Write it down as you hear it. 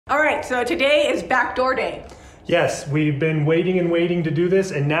All right, so today is backdoor day. Yes, we've been waiting and waiting to do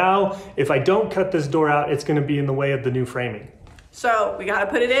this, and now if I don't cut this door out, it's gonna be in the way of the new framing. So we gotta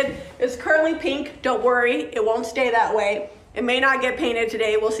put it in. It's currently pink, don't worry, it won't stay that way. It may not get painted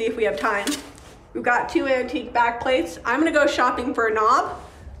today, we'll see if we have time. We've got 2 antique back plates. I'm gonna go shopping for a knob.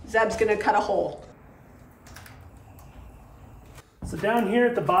 Zeb's gonna cut a hole. So down here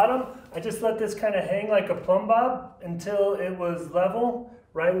at the bottom, I just let this kind of hang like a plumb bob until it was level,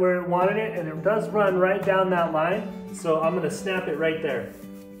 right where it wanted it, and it does run right down that line, so I'm gonna snap it right there.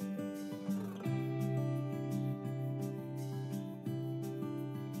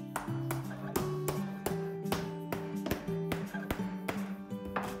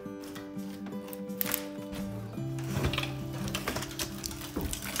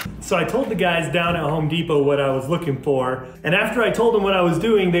 So I told the guys down at Home Depot what I was looking for, and after I told them what I was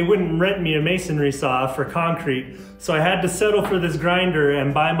doing, they wouldn't rent me a masonry saw for concrete, so I had to settle for this grinder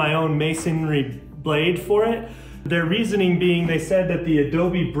and buy my own masonry blade for it. Their reasoning being, they said that the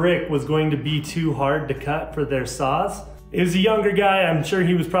adobe brick was going to be too hard to cut for their saws. It was a younger guy, I'm sure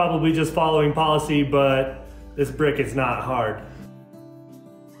he was probably just following policy, but this brick is not hard.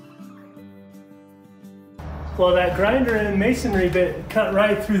 Well, that grinder and masonry bit cut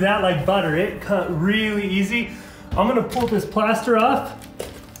right through that like butter. It cut really easy. I'm gonna pull this plaster off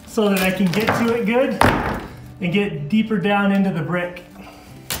so that I can get to it good and get deeper down into the brick.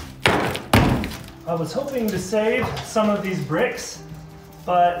 I was hoping to save some of these bricks,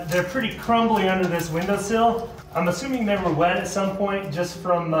 but they're pretty crumbly under this windowsill. I'm assuming they were wet at some point just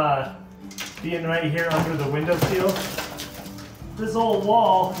from being right here under the windowsill. This old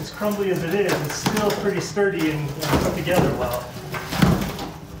wall, as crumbly as it is still pretty sturdy and put together well.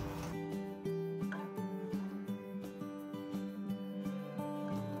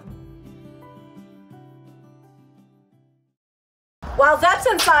 While Zeb's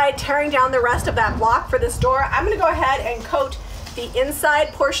inside tearing down the rest of that block for this door, I'm gonna go ahead and coat the inside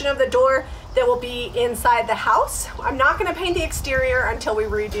portion of the door that will be inside the house. I'm not gonna paint the exterior until we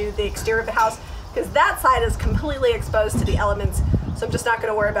redo the exterior of the house, because that side is completely exposed to the elements, so I'm just not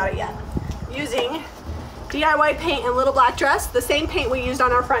gonna worry about it yet. Using DIY paint and Little Black Dress, the same paint we used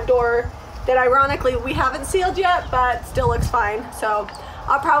on our front door that ironically we haven't sealed yet, but still looks fine. So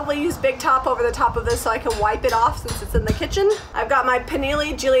I'll probably use Big Top over the top of this so I can wipe it off since it's in the kitchen. I've got my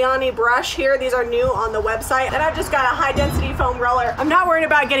Panili Giuliani brush here. These are new on the website. And I've just got a high density foam roller. I'm not worried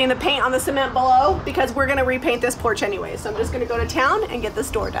about getting the paint on the cement below because we're gonna repaint this porch anyway. So I'm just gonna go to town and get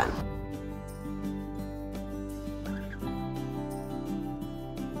this door done.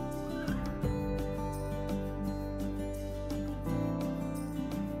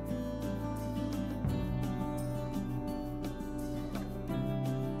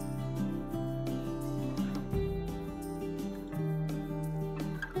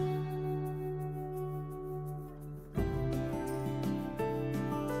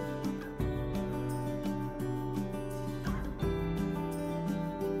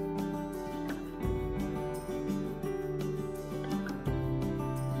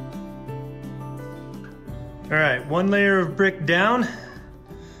 All right, 1 layer of brick down,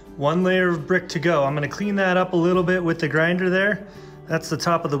 1 layer of brick to go. I'm gonna clean that up a little bit with the grinder there. That's the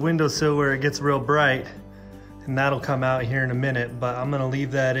top of the windowsill where it gets real bright, and that'll come out here in a minute, but I'm gonna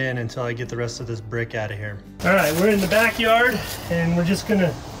leave that in until I get the rest of this brick out of here. All right, we're in the backyard, and we're just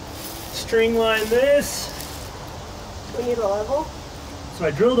gonna string line this. We need a level. So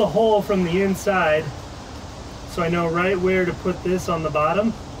I drilled a hole from the inside, so I know right where to put this on the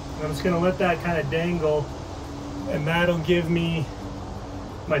bottom. And I'm just gonna let that kind of dangle, and that'll give me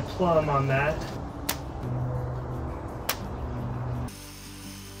my plumb on that.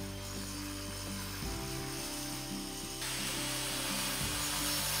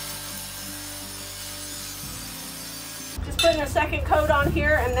 Just putting a second coat on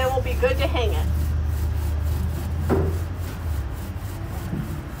here and then we'll be good to hang it.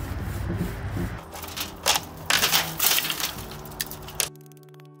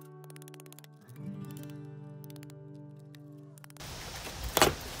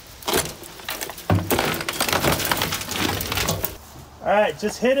 All right,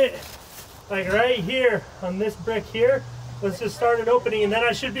 just hit it like right here on this brick here. Let's just start it opening, and then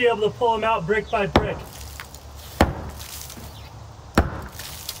I should be able to pull them out brick by brick.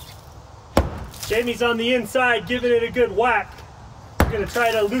 Jami's on the inside giving it a good whack. I'm gonna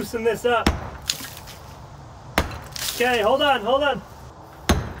try to loosen this up. Okay, hold on, hold on.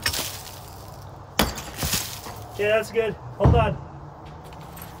 Okay, that's good. Hold on.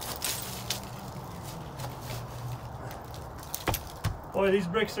 Boy, these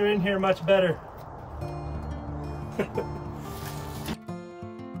bricks are in here much better.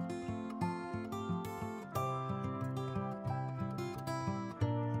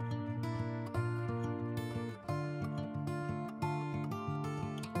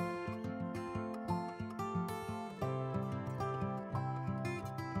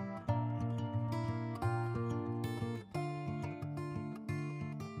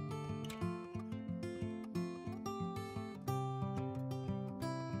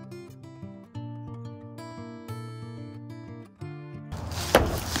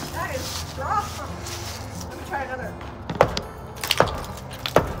 is strong. Let me try another.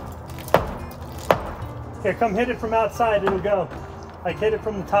 Here, come hit it from outside, it'll go. Like hit it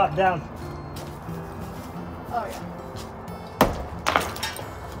from the top down. Oh yeah.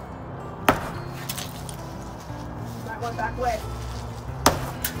 That one back way.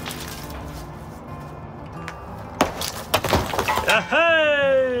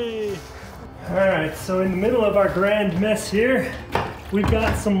 Hey! All right, so in the middle of our grand mess here, we've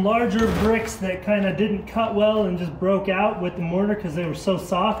got some larger bricks that kind of didn't cut well and just broke out with the mortar because they were so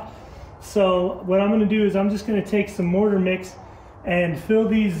soft. So what I'm going to do is I'm just going to take some mortar mix and fill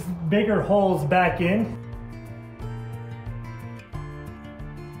these bigger holes back in.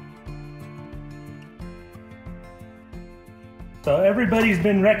 So everybody's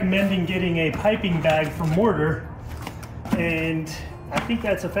been recommending getting a piping bag for mortar, and I think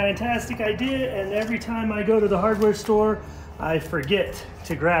that's a fantastic idea, and every time I go to the hardware store, I forget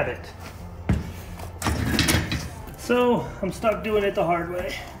to grab it. So I'm stuck doing it the hard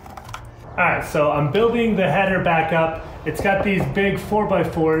way. All right, so I'm building the header back up. It's got these big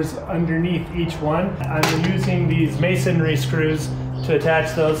 4x4s underneath each one. I'm using these masonry screws to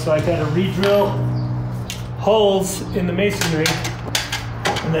attach those, so I gotta re-drill holes in the masonry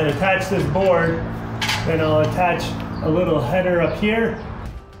and then attach this board. Then I'll attach a little header up here.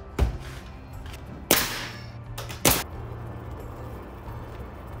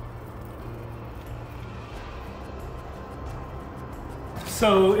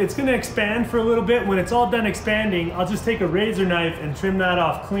 So it's gonna expand for a little bit. When it's all done expanding, I'll just take a razor knife and trim that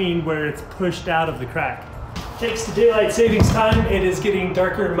off clean where it's pushed out of the crack. Thanks to daylight savings time, it is getting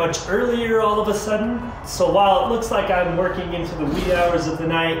darker much earlier all of a sudden. So while it looks like I'm working into the wee hours of the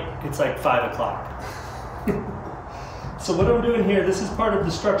night, it's like 5 o'clock. So what I'm doing here, this is part of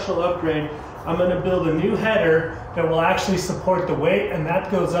the structural upgrade. I'm gonna build a new header that will actually support the weight, and that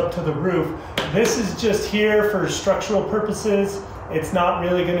goes up to the roof. This is just here for structural purposes. It's not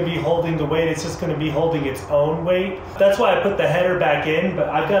really gonna be holding the weight, it's just gonna be holding its own weight. That's why I put the header back in, but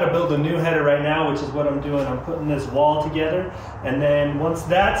I've gotta build a new header right now, which is what I'm doing. I'm putting this wall together, and then once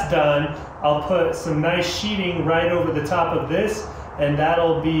that's done, I'll put some nice sheeting right over the top of this, and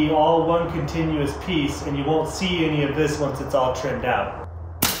that'll be all one continuous piece, and you won't see any of this once it's all trimmed out.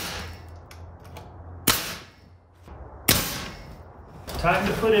 Time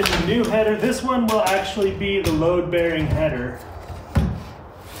to put in the new header. This one will actually be the load-bearing header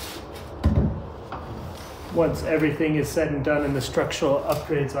once everything is said and done and the structural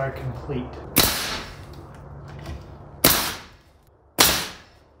upgrades are complete.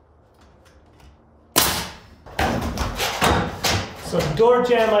 So the door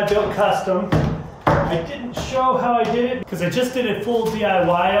jamb I built custom. I didn't show how I did it because I just did a full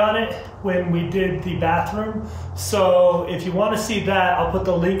DIY on it when we did the bathroom. So if you want to see that, I'll put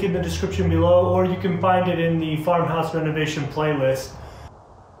the link in the description below, or you can find it in the Farmhouse Renovation playlist.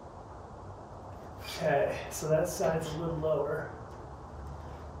 Okay, so that side's a little lower.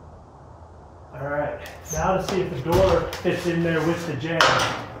 All right, now to see if the door fits in there with the jamb.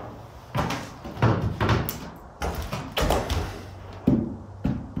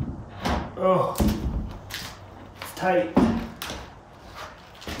 Oh, it's tight.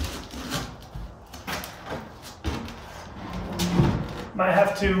 Might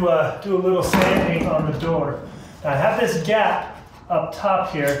have to do a little sanding on the door. Now I have this gap up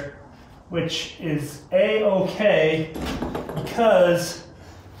top here, which is A-okay because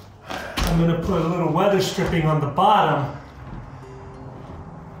I'm gonna put a little weather stripping on the bottom.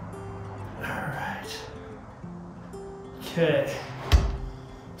 All right. Okay.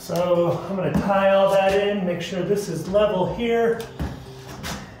 So I'm gonna tie all that in, make sure this is level here,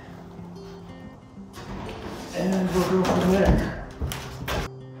 and we'll go from there.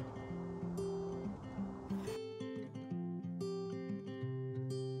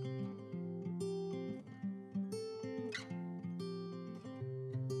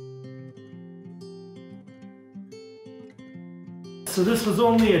 So this was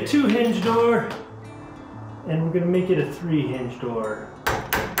only a 2-hinge door, and we're gonna make it a 3-hinge door.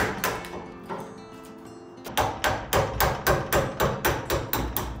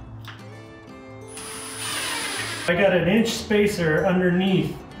 I got an inch spacer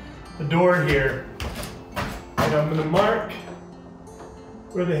underneath the door here, and I'm gonna mark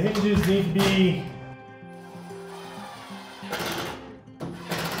where the hinges need to be.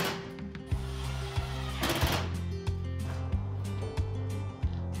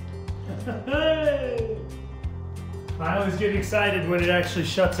 Hey! I always get excited when it actually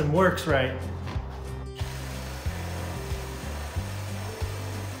shuts and works right.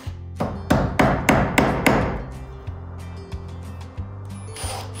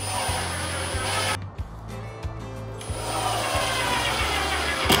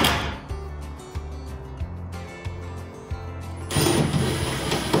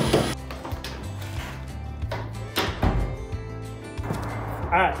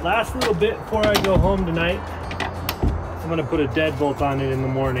 right, last little bit before I go home tonight. I'm gonna put a deadbolt on it in the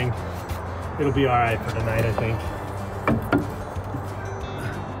morning. It'll be all right for tonight, I think.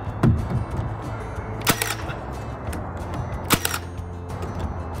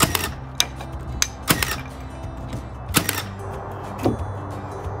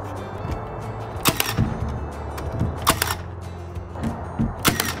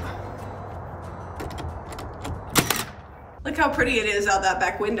 Look how pretty it is out that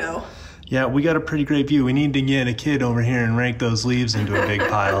back window. Yeah, we got a pretty great view. We need to get a kid over here and rake those leaves into a big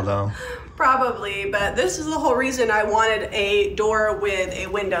pile though. Probably, but this is the whole reason I wanted a door with a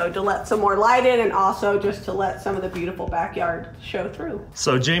window, to let some more light in and also just to let some of the beautiful backyard show through.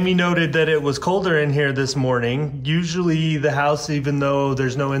 So Jamie noted that it was colder in here this morning. Usually the house, even though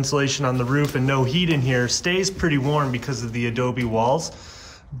there's no insulation on the roof and no heat in here, stays pretty warm because of the adobe walls.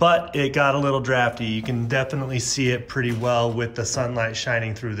 But it got a little drafty. You can definitely see it pretty well with the sunlight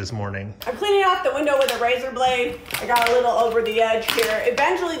shining through this morning. I'm cleaning off the window with a razor blade. I got a little over the edge here.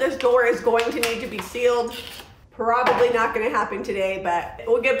 Eventually this door is going to need to be sealed. Probably not going to happen today, but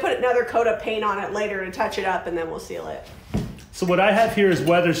we'll put another coat of paint on it later to touch it up, and then we'll seal it. So what I have here is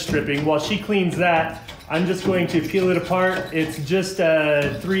weather stripping. While she cleans that, I'm just going to peel it apart. It's just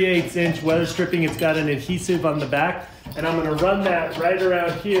a 3/8 inch weather stripping. It's got an adhesive on the back. And I'm gonna run that right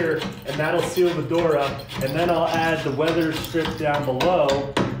around here, and that'll seal the door up. And then I'll add the weather strip down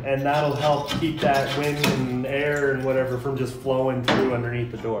below, and that'll help keep that wind and air and whatever from just flowing through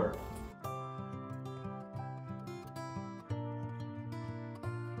underneath the door.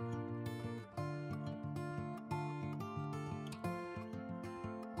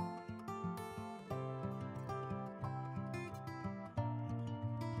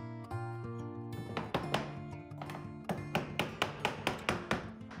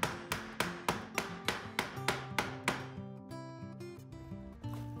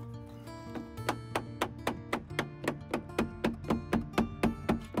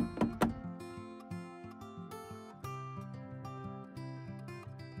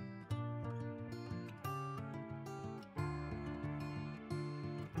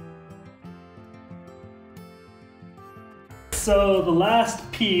 So the last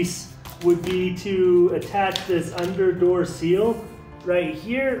piece would be to attach this under door seal right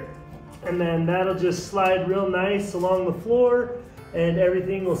here, and then that'll just slide real nice along the floor and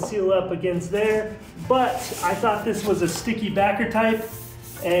everything will seal up against there. But I thought this was a sticky backer type,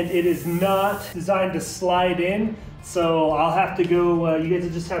 and it is not designed to slide in. So I'll have to go, you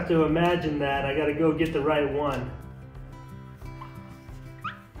guys just have to imagine that. I gotta go get the right one.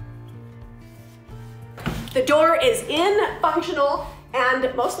 The door is in, functional,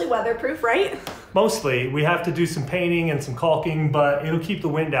 and mostly weatherproof, right? Mostly. We have to do some painting and some caulking, but it'll keep the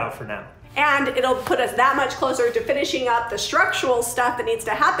wind out for now. And it'll put us that much closer to finishing up the structural stuff that needs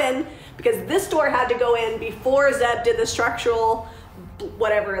to happen, because this door had to go in before Zeb did the structural,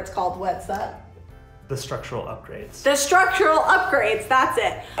 whatever it's called. What's that? The structural upgrades. The structural upgrades, that's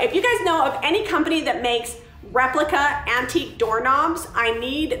it. If you guys know of any company that makes replica antique doorknobs, I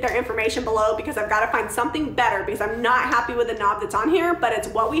need their information below, because I've got to find something better, because I'm not happy with the knob that's on here, but it's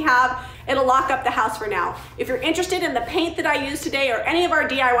what we have. It'll lock up the house for now. If you're interested in the paint that I used today or any of our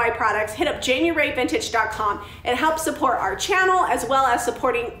DIY products, hit up JamiRayVintage.com. It helps support our channel as well as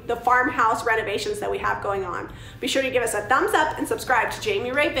supporting the farmhouse renovations that we have going on. Be sure to give us a thumbs up and subscribe to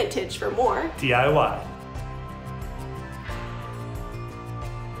Jami Ray Vintage for more DIY.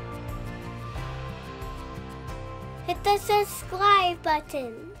 Hit the subscribe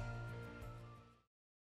button.